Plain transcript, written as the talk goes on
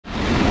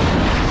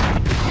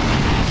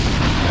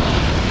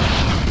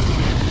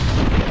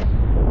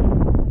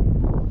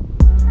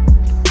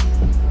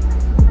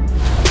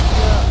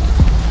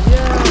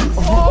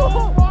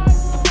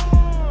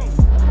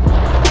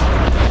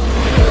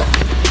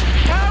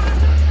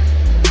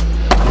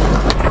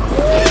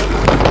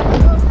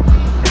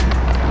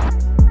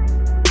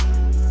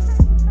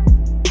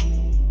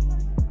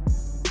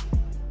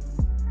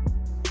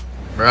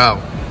Bro.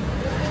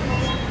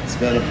 It's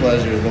been a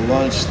pleasure. The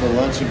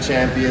lunch of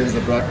champions,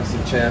 the breakfast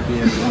of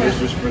champions, the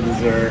dishes for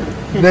dessert.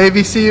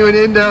 Maybe see you in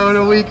Indo in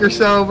a week or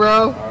so,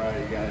 bro. All right,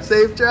 you guys.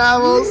 Safe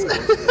travels.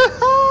 Legend.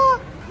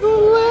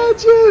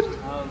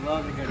 I would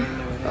love to go to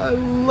Indo with him. I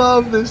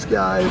love this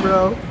guy,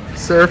 bro.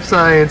 Surf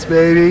science,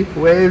 baby.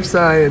 Wave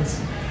science.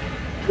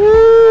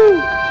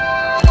 Woo!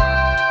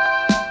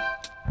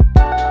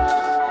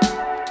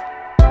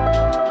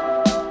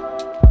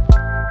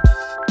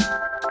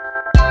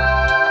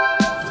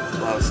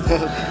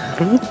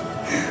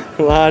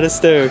 A lot of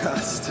stoke.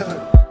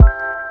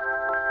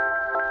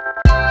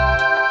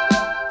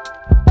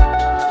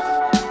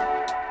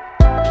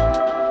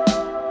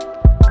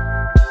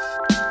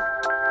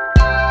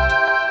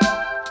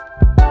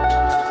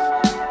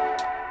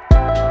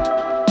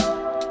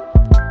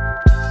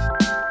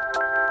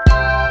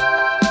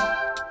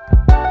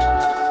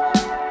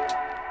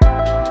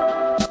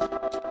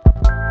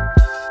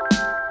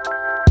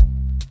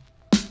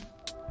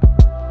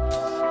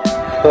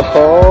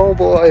 Oh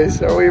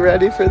boys, are we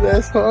ready for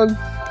this one?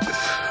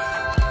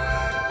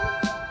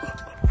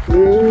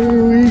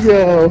 Here we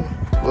go.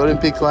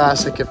 Wouldn't be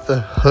classic if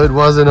the hood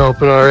wasn't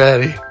open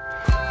already.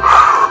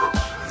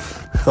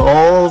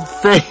 Old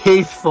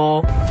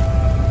Faithful.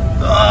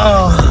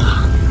 Oh,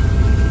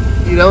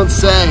 you don't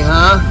say,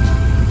 huh?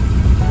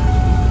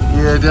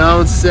 You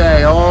don't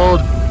say.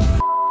 Old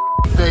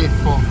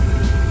Faithful.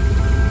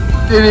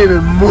 Didn't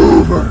even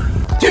move her.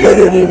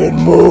 Didn't even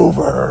move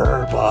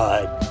her,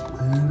 bud.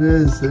 There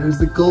it is. There's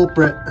the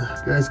culprit.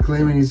 This guy's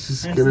claiming he's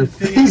just gonna.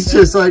 He's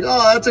just like,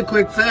 oh, that's a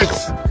quick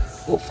fix.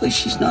 Hopefully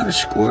she's not a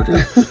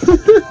squirter.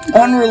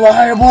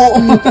 Unreliable.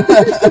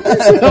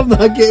 I'm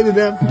not getting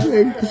that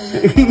thing.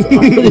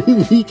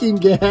 Leaking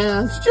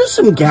gas. Just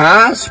some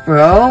gas,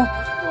 bro.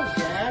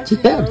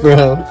 Yeah,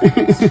 bro.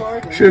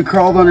 Should have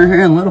crawled under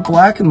here and lit a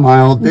black and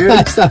mild, dude.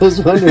 I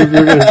was wondering if you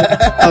were gonna,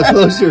 how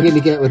close you were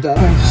gonna get with that.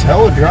 It's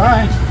hella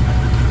dry.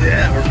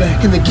 Yeah, we're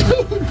back in the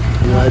game.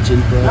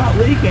 Legend, bro. Not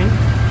leaking.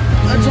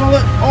 That's all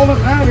that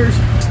matters.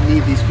 Just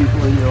need these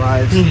people in your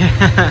lives.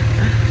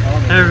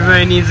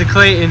 Everybody needs a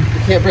Clayton. We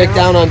can't break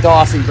down on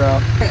Dawsey,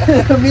 bro.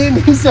 Me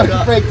and you start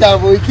to break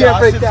down, but we can't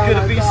break down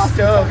on Dawsey.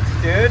 Stoked,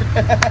 dude.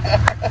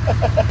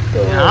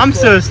 Yeah, I'm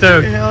so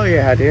stoked. Hell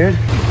yeah, dude.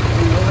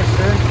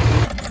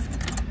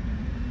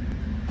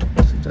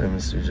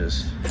 Sometimes they're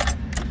just...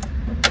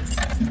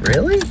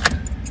 Really?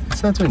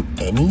 It's not doing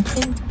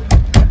anything?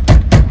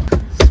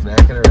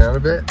 Smack it around a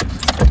bit.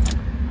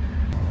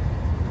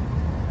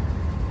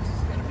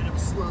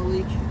 Slow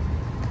leak.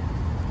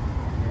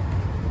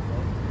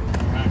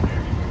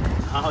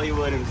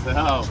 Hollywood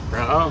himself,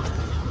 bro.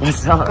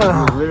 What's up?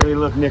 You literally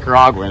look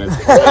Nicaraguan.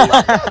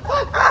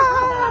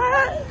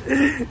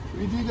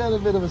 We do got a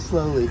bit of a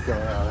slow leak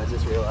going on, I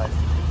just realized.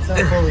 It's not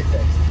fully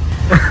fixed.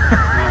 Oh,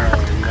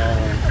 no.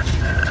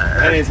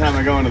 Anytime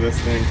I go into this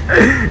thing,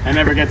 I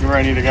never get to where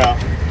I need to go.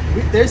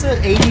 There's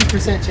an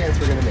 80% chance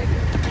we're gonna make it.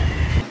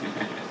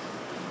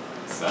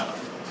 So,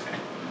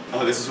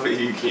 oh, this is what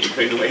you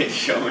couldn't wait to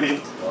show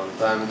me? Long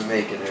time in the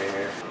making right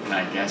here. Can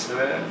I guess with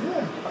it?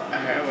 Yeah.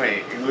 Alright,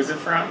 wait, who's it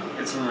from?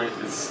 It's from a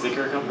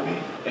sticker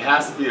company? It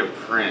has to be a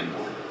print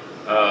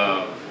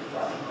of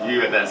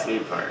you at that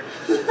skate park.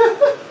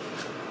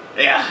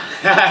 Yeah,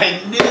 I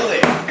knew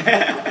it!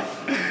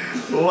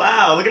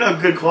 Wow, look at how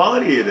good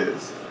quality it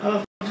is. How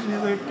the f did you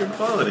look good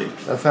quality?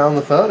 I found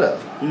the photo.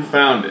 You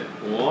found it.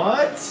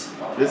 What?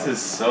 This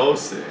is so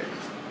sick.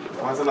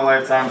 Once in a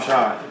lifetime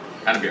shot.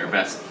 Gotta be our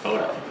best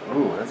photo.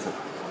 Ooh,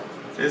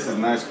 this is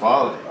nice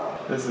quality.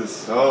 This is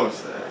so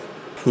sick.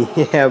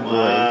 Yeah,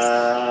 boys.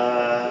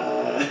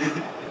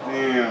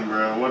 Damn,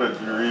 bro, what a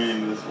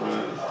dream this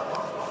was.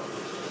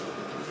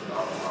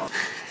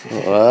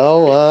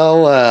 Well,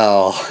 well,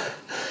 well.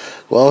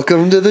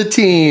 Welcome to the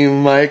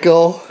team,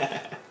 Michael.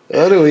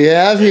 What do we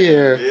have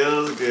here?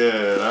 Feels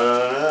good. I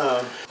don't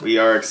know. We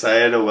are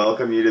excited to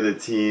welcome you to the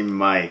team,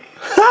 Mike.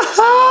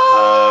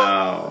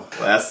 Wow.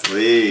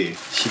 Leslie.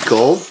 She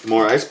cold?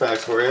 More ice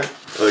packs for you.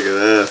 Look at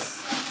this.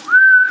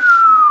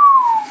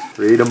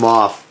 Read them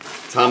off.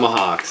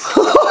 Tomahawks.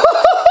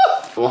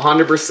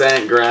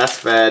 100%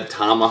 grass-fed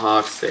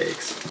tomahawk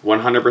steaks.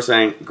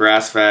 100%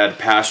 grass-fed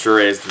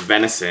pasture-raised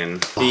venison.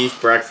 Beef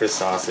breakfast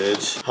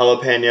sausage.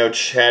 Jalapeno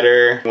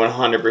cheddar.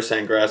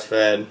 100%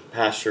 grass-fed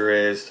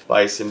pasture-raised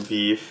bison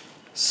beef.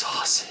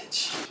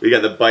 Sausage. We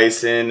got the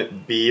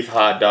bison beef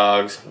hot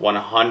dogs.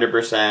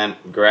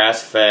 100%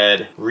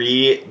 grass-fed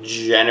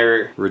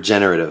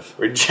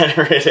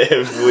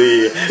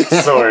regeneratively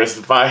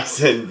sourced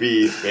bison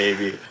beef,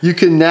 baby. You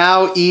can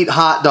now eat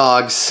hot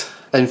dogs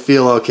and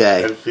feel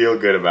okay. And feel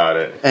good about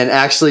it. And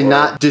actually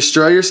not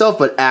destroy yourself,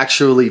 but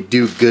actually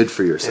do good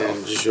for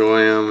yourself.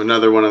 Enjoy them.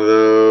 Another one of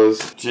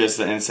those. Just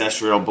the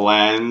ancestral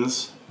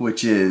blends.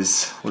 Which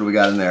is, what do we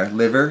got in there?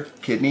 Liver,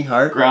 kidney,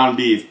 heart? Ground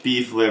beef,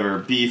 beef liver,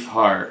 beef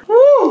heart.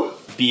 Woo!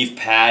 beef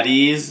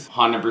patties,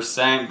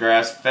 100%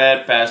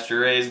 grass-fed,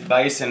 pasture-raised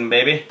bison,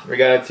 baby. We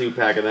got a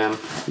 2-pack of them.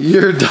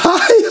 You're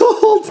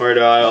dialed. We're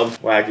dialed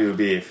Wagyu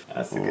beef.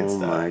 That's the good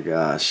stuff. Oh my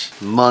gosh.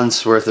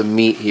 Months worth of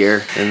meat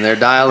here. And they're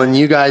dialing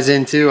you guys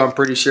in too. I'm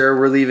pretty sure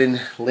we're leaving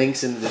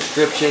links in the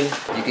description.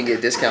 You can get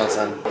discounts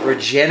on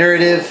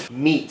regenerative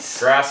meats.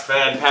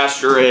 Grass-fed,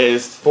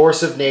 pasture-raised.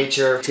 Force of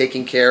nature,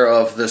 taking care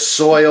of the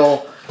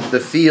soil, the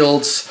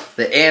fields,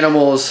 the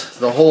animals,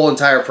 the whole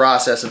entire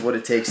process of what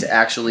it takes to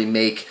actually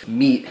make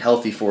meat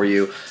healthy for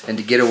you, and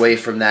to get away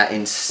from that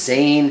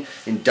insane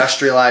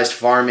industrialized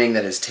farming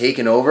that has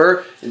taken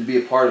over, and to be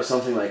a part of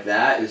something like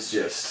that is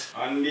just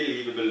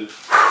unbelievable.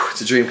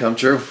 It's a dream come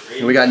true.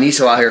 And we got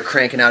Niso out here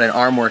cranking out an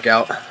arm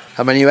workout.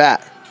 How many you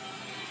at?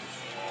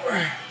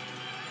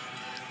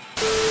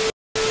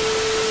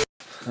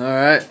 All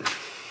right,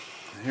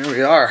 here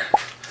we are.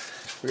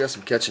 We got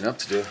some catching up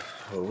to do.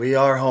 But we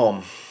are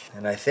home.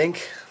 And I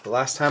think the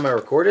last time I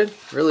recorded,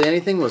 really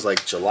anything, was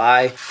like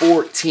July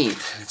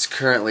 14th. It's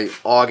currently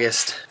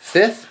August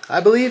 5th,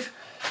 I believe.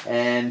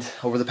 And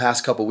over the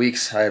past couple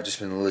weeks, I have just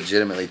been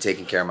legitimately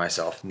taking care of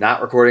myself.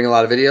 Not recording a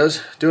lot of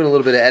videos, doing a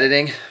little bit of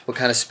editing, but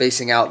kind of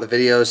spacing out the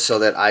videos so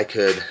that I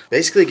could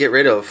basically get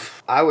rid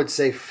of, I would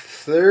say,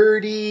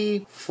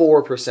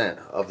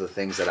 34% of the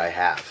things that I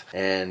have.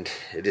 And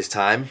it is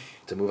time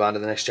to move on to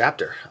the next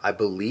chapter. I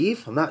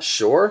believe, I'm not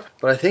sure,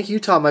 but I think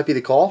Utah might be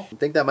the call. I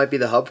think that might be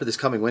the hub for this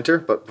coming winter.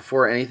 But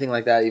before anything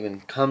like that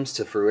even comes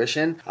to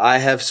fruition, I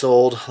have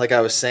sold, like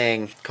I was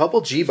saying, a couple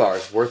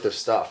G-bars worth of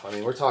stuff. I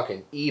mean, we're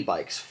talking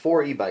e-bikes,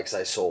 4 e-bikes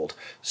I sold.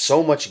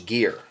 So much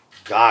gear,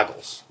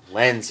 goggles,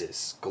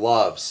 lenses,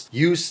 gloves,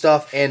 used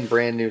stuff and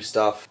brand new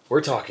stuff.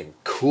 We're talking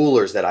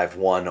coolers that I've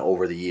won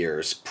over the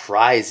years,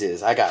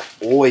 prizes, I got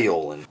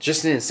oil, and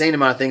just an insane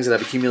amount of things that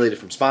I've accumulated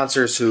from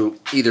sponsors who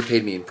either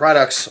paid me in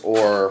products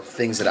or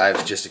things that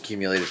I've just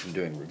accumulated from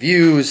doing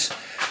reviews,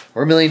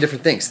 or a million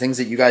different things. Things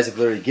that you guys have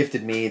literally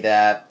gifted me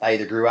that I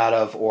either grew out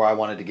of or I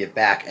wanted to give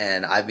back,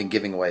 and I've been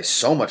giving away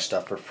so much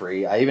stuff for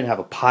free. I even have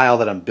a pile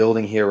that I'm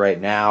building here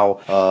right now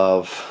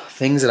of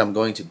things that I'm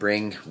going to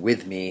bring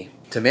with me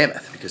to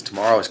Mammoth, because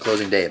tomorrow is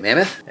closing day at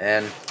Mammoth,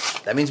 and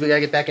that means we gotta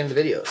get back into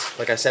the videos.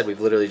 Like I said, we've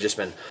literally just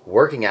been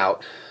working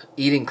out,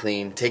 eating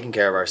clean, taking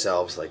care of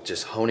ourselves, like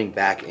just honing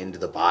back into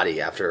the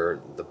body after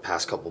the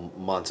past couple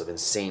months of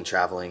insane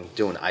traveling,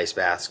 doing ice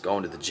baths,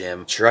 going to the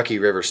gym, Truckee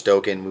River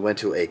stoking. We went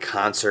to a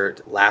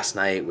concert last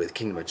night with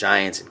Kingdom of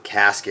Giants and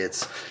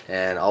Caskets,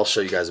 and I'll show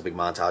you guys a big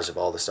montage of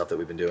all the stuff that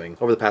we've been doing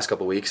over the past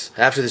couple weeks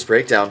after this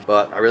breakdown.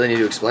 But I really need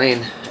to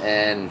explain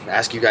and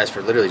ask you guys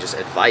for literally just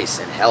advice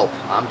and help.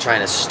 I'm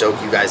trying to stoke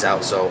you guys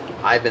out, so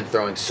I've been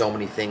throwing so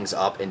many things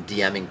up and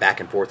DMing back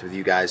and forth with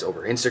you guys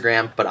over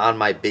Instagram, but on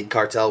my big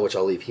cartel, which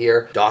I'll leave here,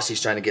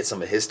 Dossie's trying to get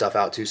some of his stuff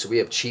out too, so we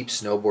have cheap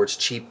snowboards,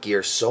 cheap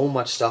gear, so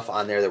much stuff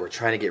on there that we're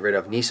trying to get rid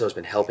of. Niso's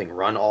been helping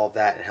run all of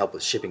that and help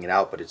with shipping it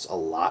out, but it's a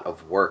lot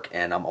of work,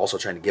 and I'm also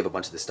trying to give a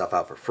bunch of this stuff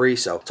out for free.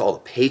 So to all the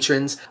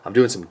patrons, I'm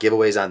doing some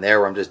giveaways on there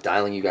where I'm just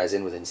dialing you guys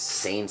in with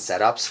insane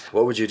setups.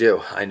 What would you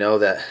do? I know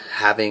that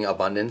having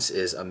abundance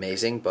is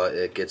amazing, but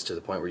it gets to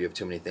the point where you have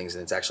too many things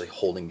and it's actually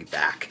holding you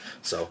back.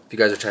 So if you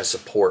guys are trying to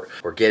support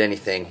or get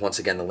anything, once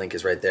again, the link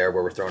is right there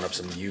where we're throwing up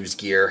some used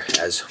gear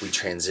as we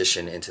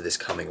transition into this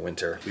coming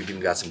winter. We've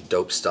even got some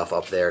dope stuff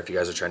up there if you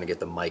guys are trying to get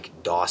the Mike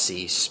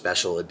Dossie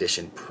special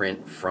edition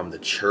print from the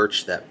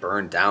church that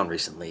burned down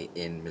recently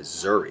in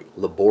Missouri.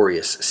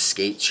 Laborious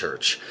Skate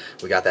Church.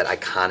 We got that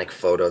iconic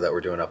photo that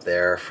we're doing up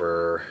there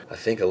for, I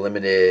think, a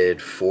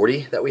limited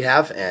 40 that we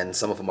have, and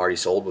some of them already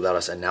sold without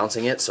us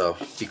announcing it, so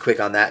be quick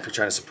on that if you're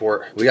trying to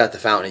support. We got the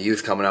Fountain of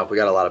Youth coming up. We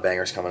got a lot of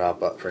bangers coming up,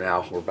 but for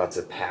now, we're about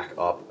to pack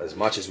up as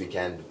much as we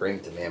can to bring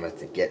to Mammoth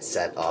to get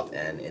set up,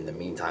 and in the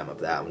meantime of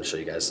that, I'm going to show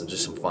you guys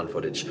just some fun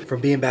footage from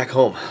being back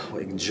home.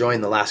 We're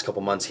enjoying the last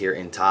couple months here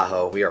in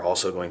Tahoe. We are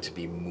also going to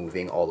be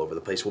moving all over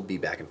the place. We'll be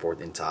back and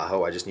forth in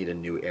Tahoe. I just need a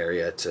new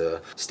area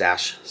to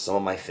stash some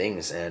of my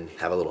things and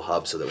have a little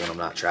hub so that when I'm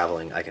not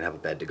traveling, I can have a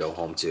bed to go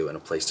home to and a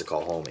place to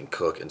call home and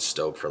cook and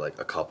stoke for like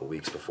a couple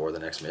weeks before the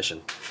next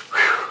mission.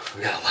 Whew,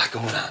 we got a lot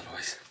going on,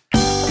 boys.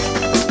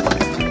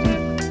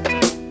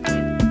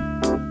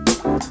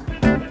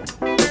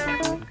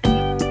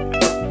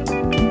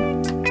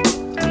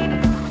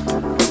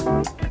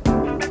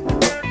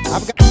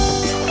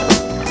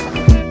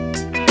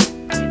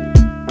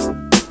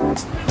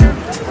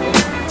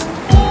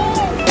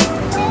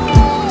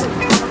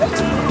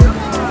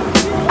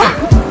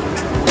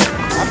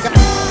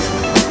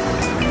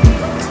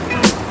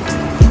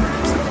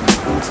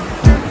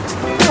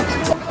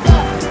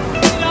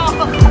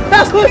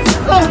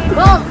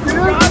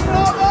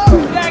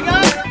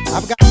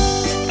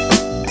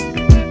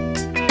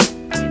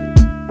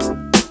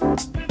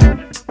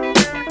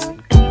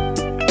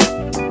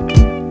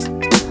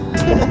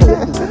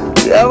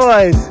 Yeah,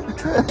 boys.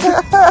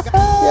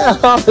 Yeah,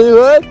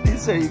 Hollywood.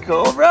 These are you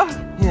cool, bro?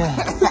 Yeah.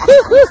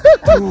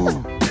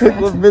 Quick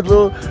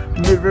little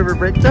mid-river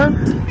breakdown.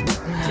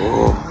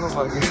 Oh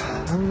my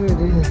god. I'm gonna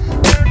do this.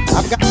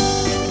 I've got.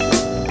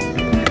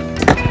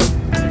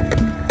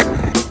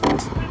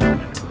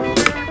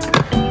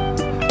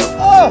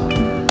 Oh!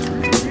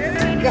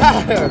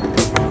 Got her!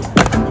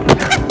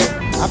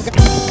 I've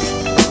got...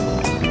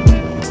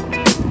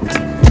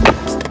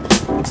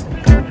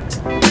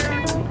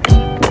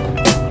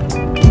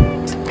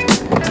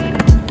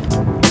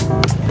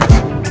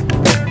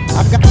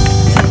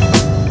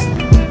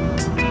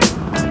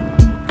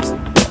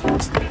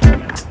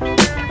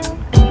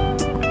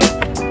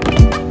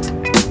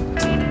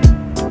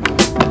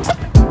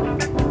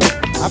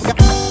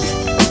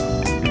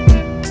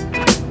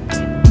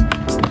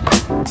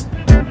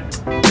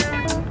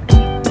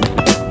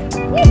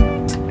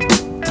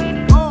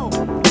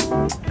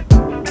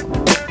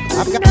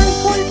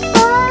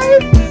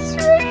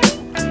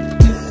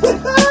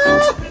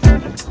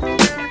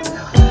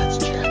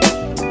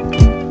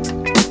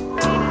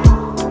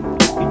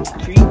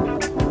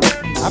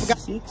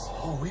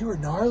 Oh, we were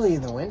gnarly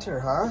in the winter,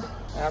 huh?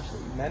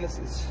 Absolute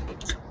menaces.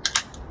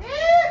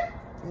 Yeah,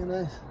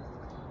 nice.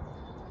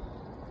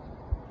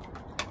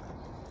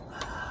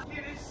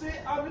 Get it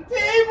sit on the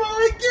table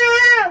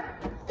again!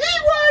 He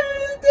wanted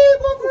the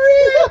table for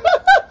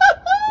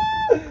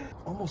him!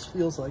 Almost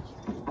feels like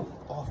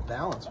off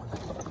balance when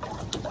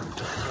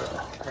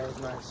That was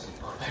nice.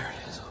 Oh, there it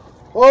is.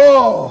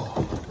 Oh!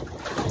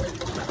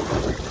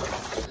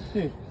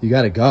 You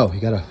gotta go. You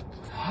gotta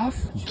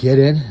get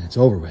in. It's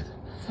over with.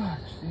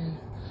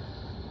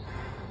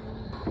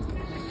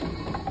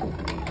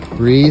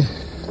 Breathe.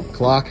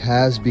 Clock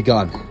has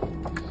begun.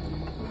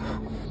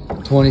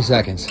 20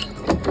 seconds.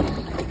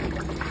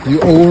 You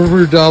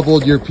over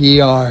doubled your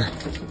PR.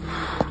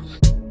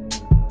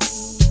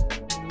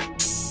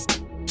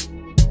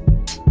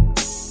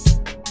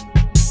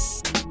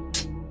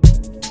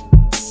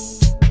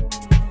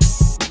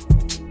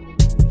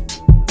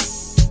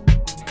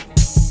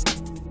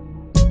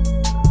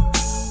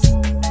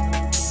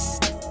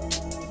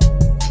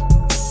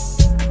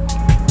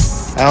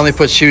 I only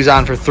put shoes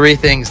on for 3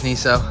 things,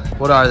 Niso.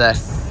 What are they?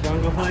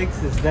 Jungle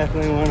hikes is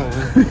definitely one of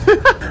them.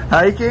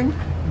 Hiking,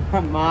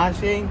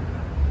 moshing,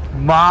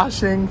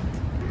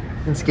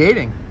 and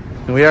skating.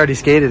 And we already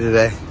skated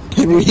today.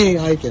 And we ain't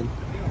hiking.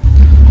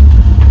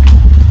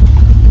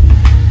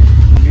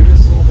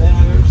 Weirdest little band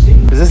I've ever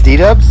seen. Is this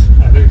D-Dubs?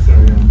 I think so,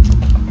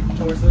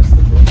 yeah. Where's this?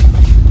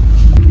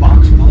 The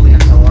Box from all the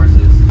XLRs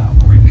is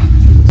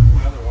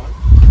Another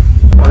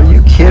one. Are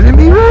you kidding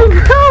me right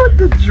now with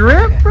the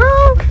drip,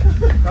 bro?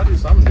 Gotta do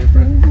something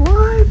different.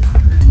 What?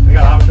 I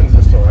got options in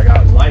the store. I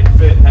got light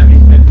fit, heavy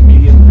fit,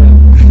 medium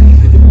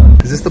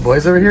fit. Is this the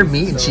boys over here?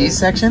 Meat and cheese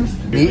section?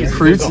 Meat,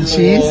 fruits, and There's a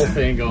cheese? whole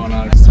thing going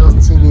on. Still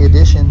hasn't seen the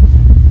addition.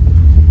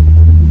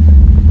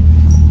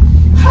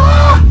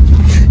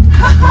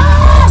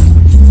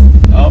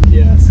 Oh,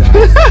 yeah.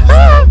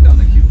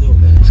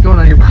 What's going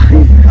on your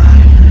body?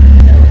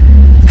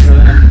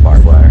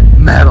 barbed wire.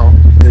 Metal.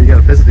 Yeah, you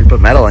gotta physically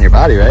put metal on your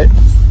body, right?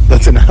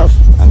 That's enough.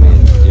 I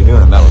mean, you're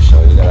doing a metal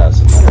show, you gotta have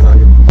some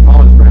metal.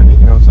 All is branded,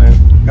 you know what I'm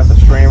saying? Got the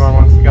stream on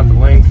one, you got the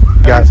link.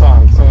 Every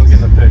song, someone's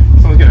getting a pic.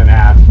 Someone's getting an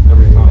ad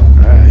every song.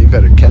 Alright, you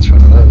better catch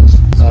one of those.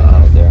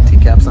 Out there.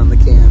 T-caps on the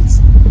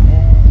cans.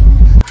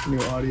 New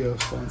audio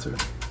sponsor.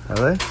 Are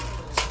they?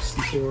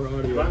 64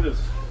 audio. I'm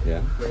just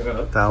Yeah. bringing it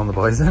up. Dialing the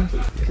boys in?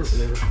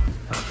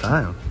 About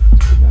time.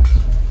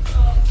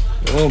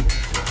 Boom.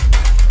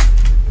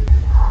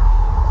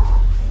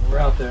 We're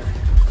out there.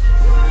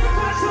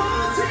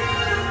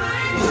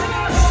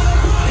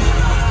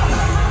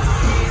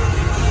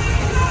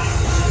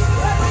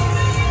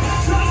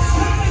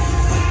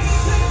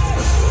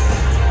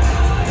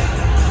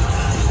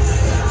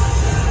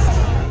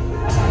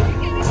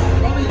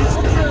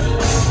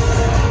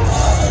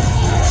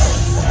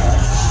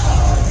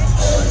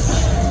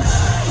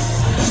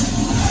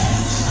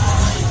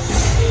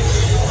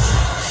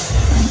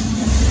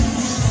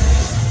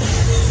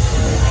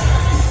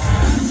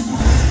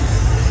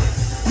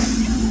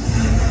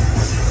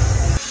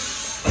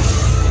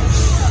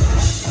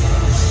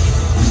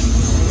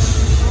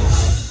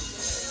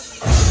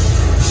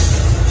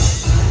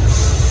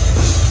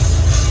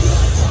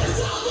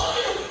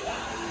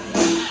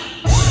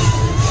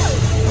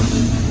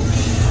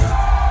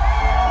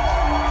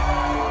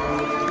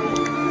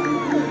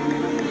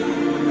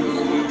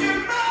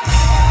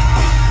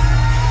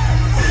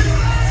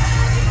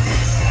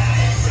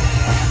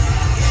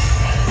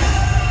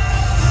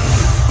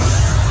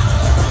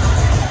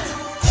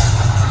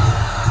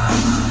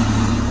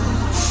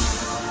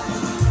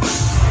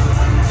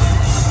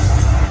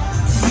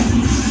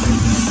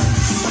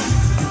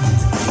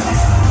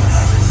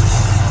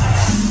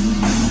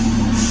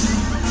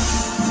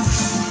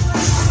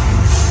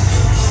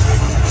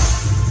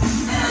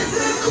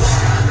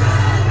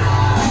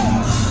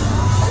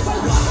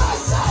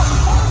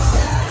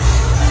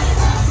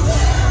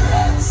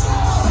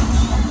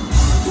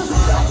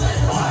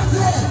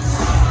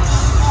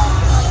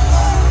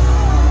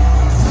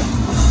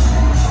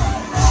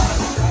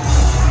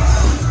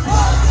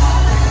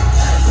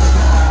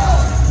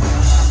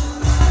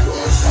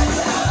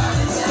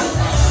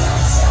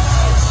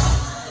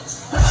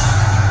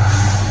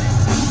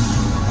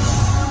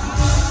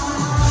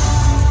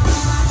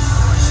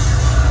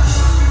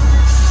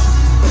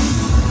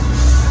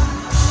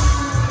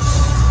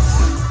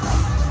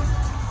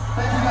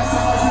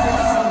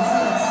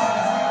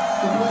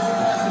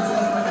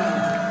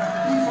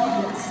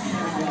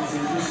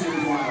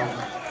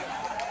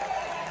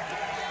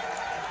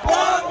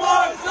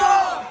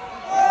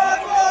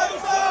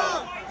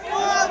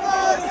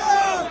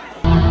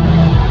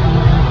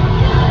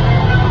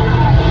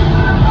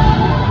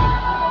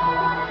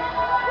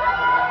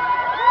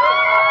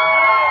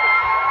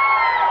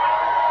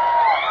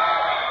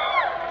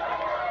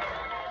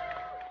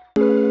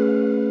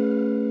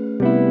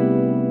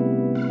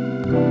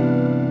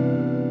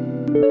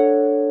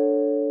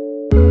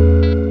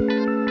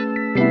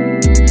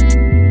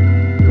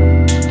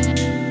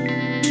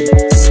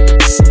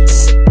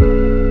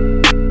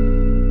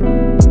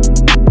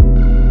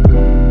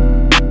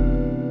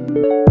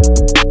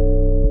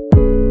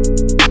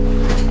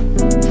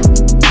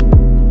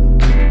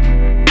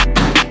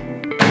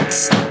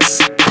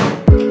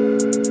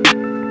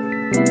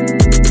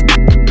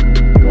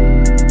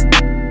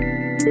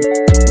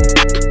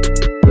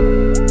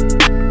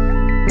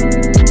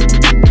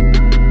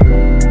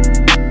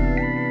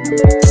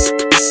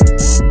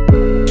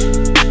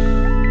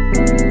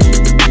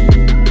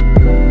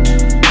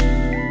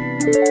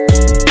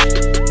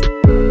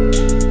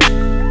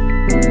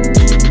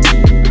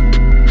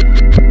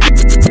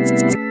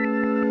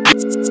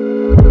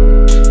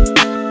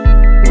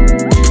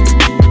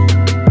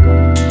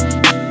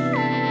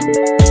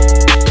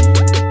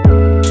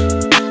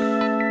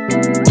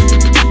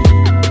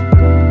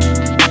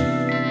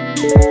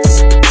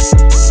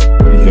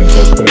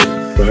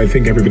 I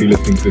think everybody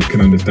listening to this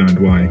can understand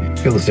why I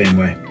feel the same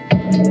way.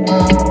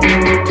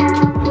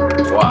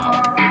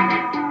 Wow.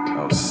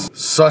 That was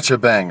such a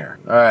banger.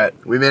 All right,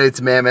 we made it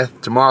to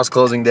Mammoth. Tomorrow's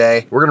closing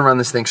day. We're gonna run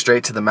this thing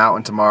straight to the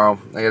mountain tomorrow.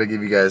 I gotta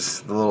give you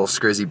guys the little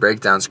Scrizzy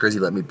breakdown.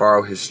 Scrizzy let me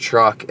borrow his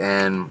truck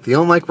and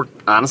feeling like we're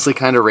honestly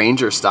kind of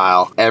Ranger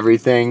style.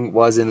 Everything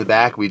was in the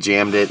back. We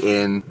jammed it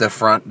in the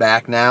front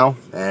back now,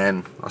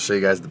 and I'll show you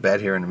guys the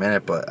bed here in a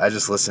minute, but I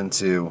just listened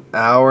to an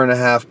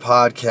hour-and-a-half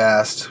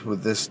podcast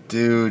with this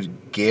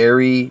dude,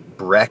 Gary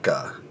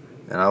Brecka.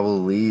 And I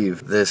will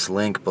leave this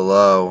link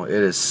below. It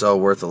is so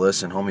worth a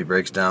listen. Homie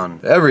breaks down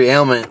every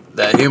ailment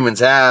that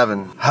humans have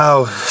and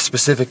how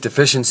specific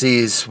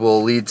deficiencies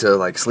will lead to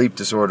like sleep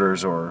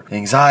disorders or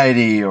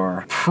anxiety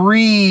or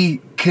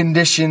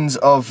pre-conditions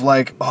of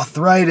like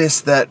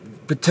arthritis that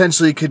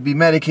potentially could be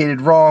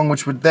medicated wrong,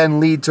 which would then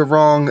lead to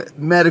wrong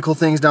medical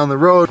things down the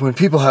road. When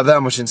people have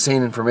that much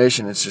insane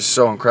information, it's just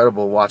so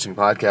incredible watching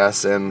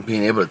podcasts and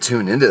being able to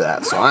tune into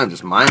that. So I'm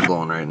just mind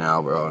blown right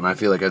now, bro. And I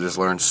feel like I just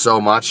learned so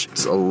much.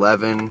 It's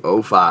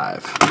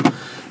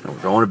 11:05. And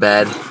we're going to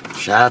bed.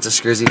 Shout out to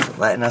Scrizzy for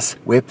letting us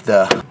whip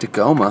the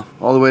Tacoma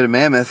all the way to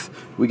Mammoth.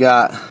 We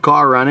got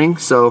car running,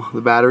 so the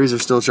batteries are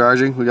still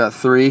charging. We got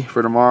 3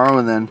 for tomorrow,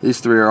 and then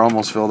these 3 are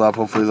almost filled up.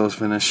 Hopefully those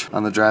finish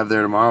on the drive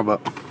there tomorrow, but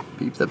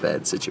peep the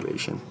bed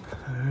situation.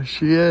 There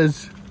she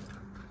is.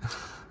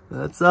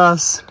 That's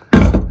us.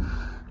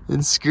 And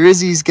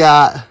Scrizzy's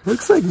got,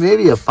 looks like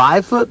maybe a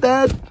 5-foot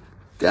bed.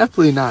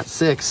 Definitely not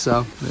 6,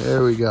 so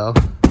there we go.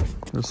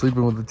 We're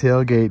sleeping with the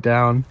tailgate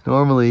down.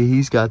 Normally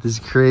he's got this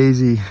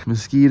crazy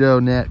mosquito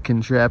net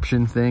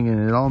contraption thing,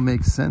 and it all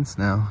makes sense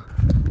now.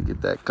 You get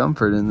that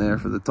comfort in there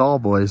for the tall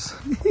boys.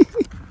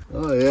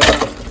 Oh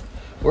yeah.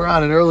 We're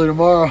on it early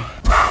tomorrow.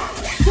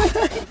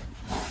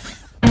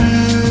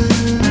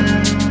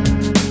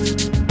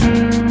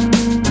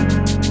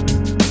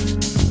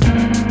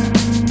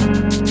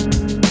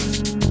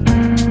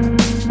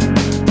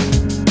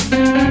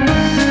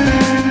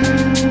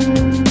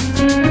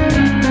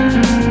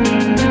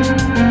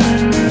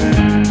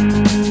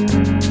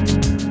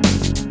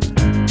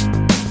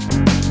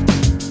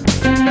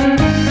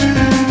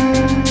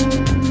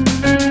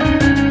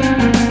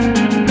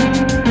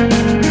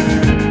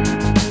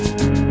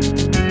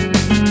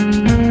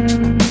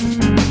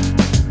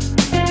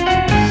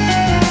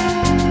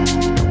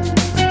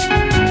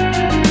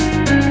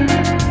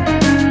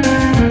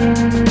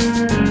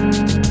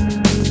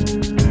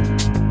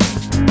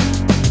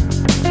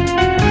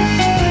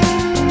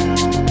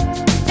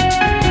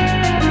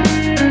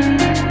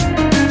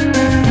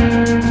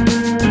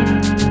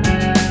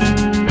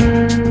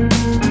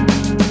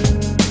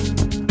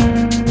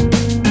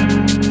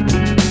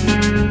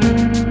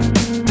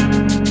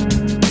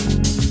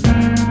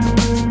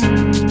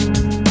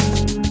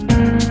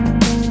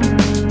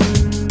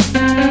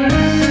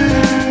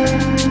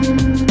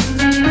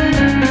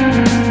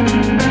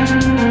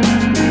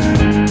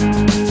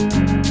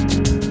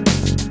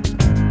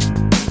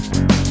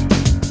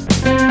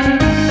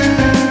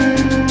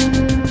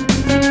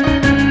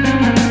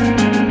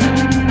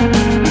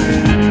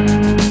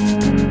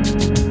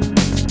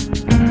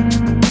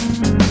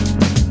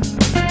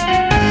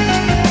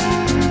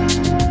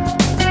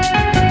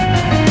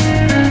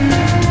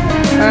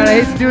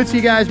 I hate to do it to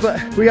you guys,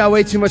 but we got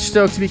way too much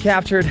stoke to be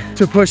captured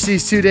to push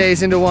these 2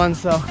 days into one.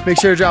 So make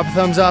sure to drop a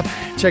thumbs up.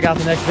 Check out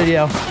the next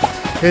video.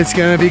 It's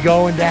gonna be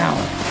going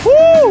down.